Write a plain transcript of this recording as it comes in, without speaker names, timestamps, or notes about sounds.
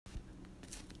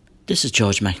This is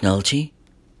George McNulty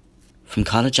from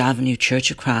College Avenue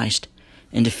Church of Christ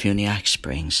in the Funiac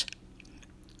Springs.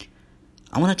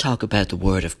 I want to talk about the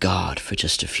Word of God for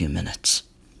just a few minutes.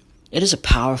 It is a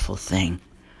powerful thing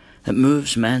that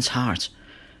moves men's hearts.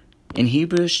 In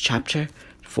Hebrews chapter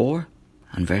 4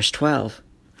 and verse 12,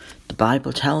 the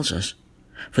Bible tells us,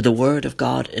 "For the Word of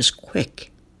God is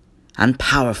quick and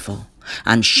powerful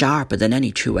and sharper than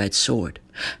any two-edged sword,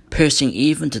 piercing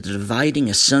even to the dividing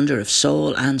asunder of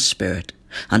soul and spirit,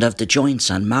 and of the joints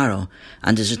and marrow,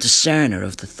 and is a discerner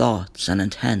of the thoughts and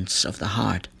intents of the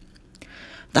heart."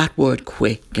 That word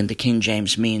quick in the King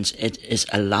James means it is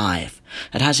alive.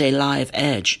 It has a live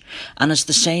edge, and it's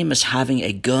the same as having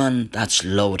a gun that's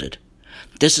loaded.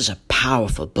 This is a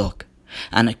powerful book,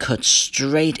 and it cuts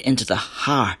straight into the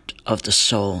heart of the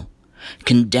soul,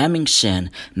 condemning sin,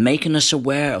 making us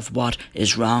aware of what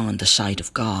is wrong in the sight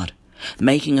of God,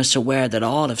 making us aware that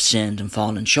all have sinned and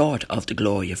fallen short of the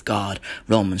glory of God,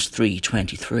 Romans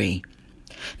 3:23.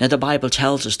 Now the Bible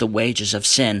tells us the wages of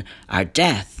sin are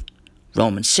death,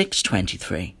 Romans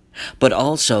 6:23, but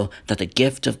also that the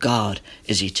gift of God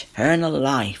is eternal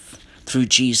life through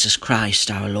Jesus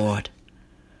Christ our Lord.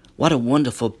 What a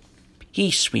wonderful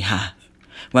peace we have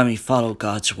when we follow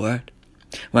God's word,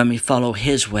 when we follow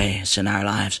His ways in our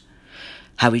lives.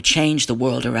 How we change the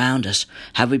world around us,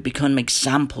 how we become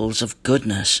examples of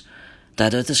goodness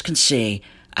that others can see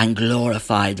and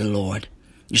glorify the Lord.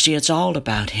 You see, it's all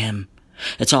about Him.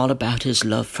 It's all about His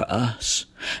love for us.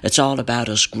 It's all about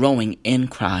us growing in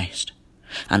Christ.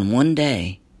 And one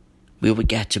day we will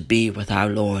get to be with our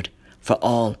Lord for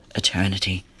all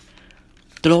eternity.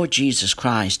 The Lord Jesus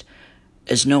Christ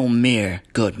is no mere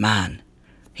good man.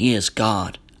 He is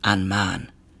God and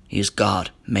man. He is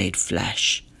God made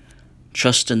flesh.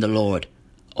 Trust in the Lord,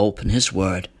 open His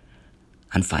word,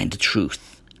 and find the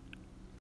truth.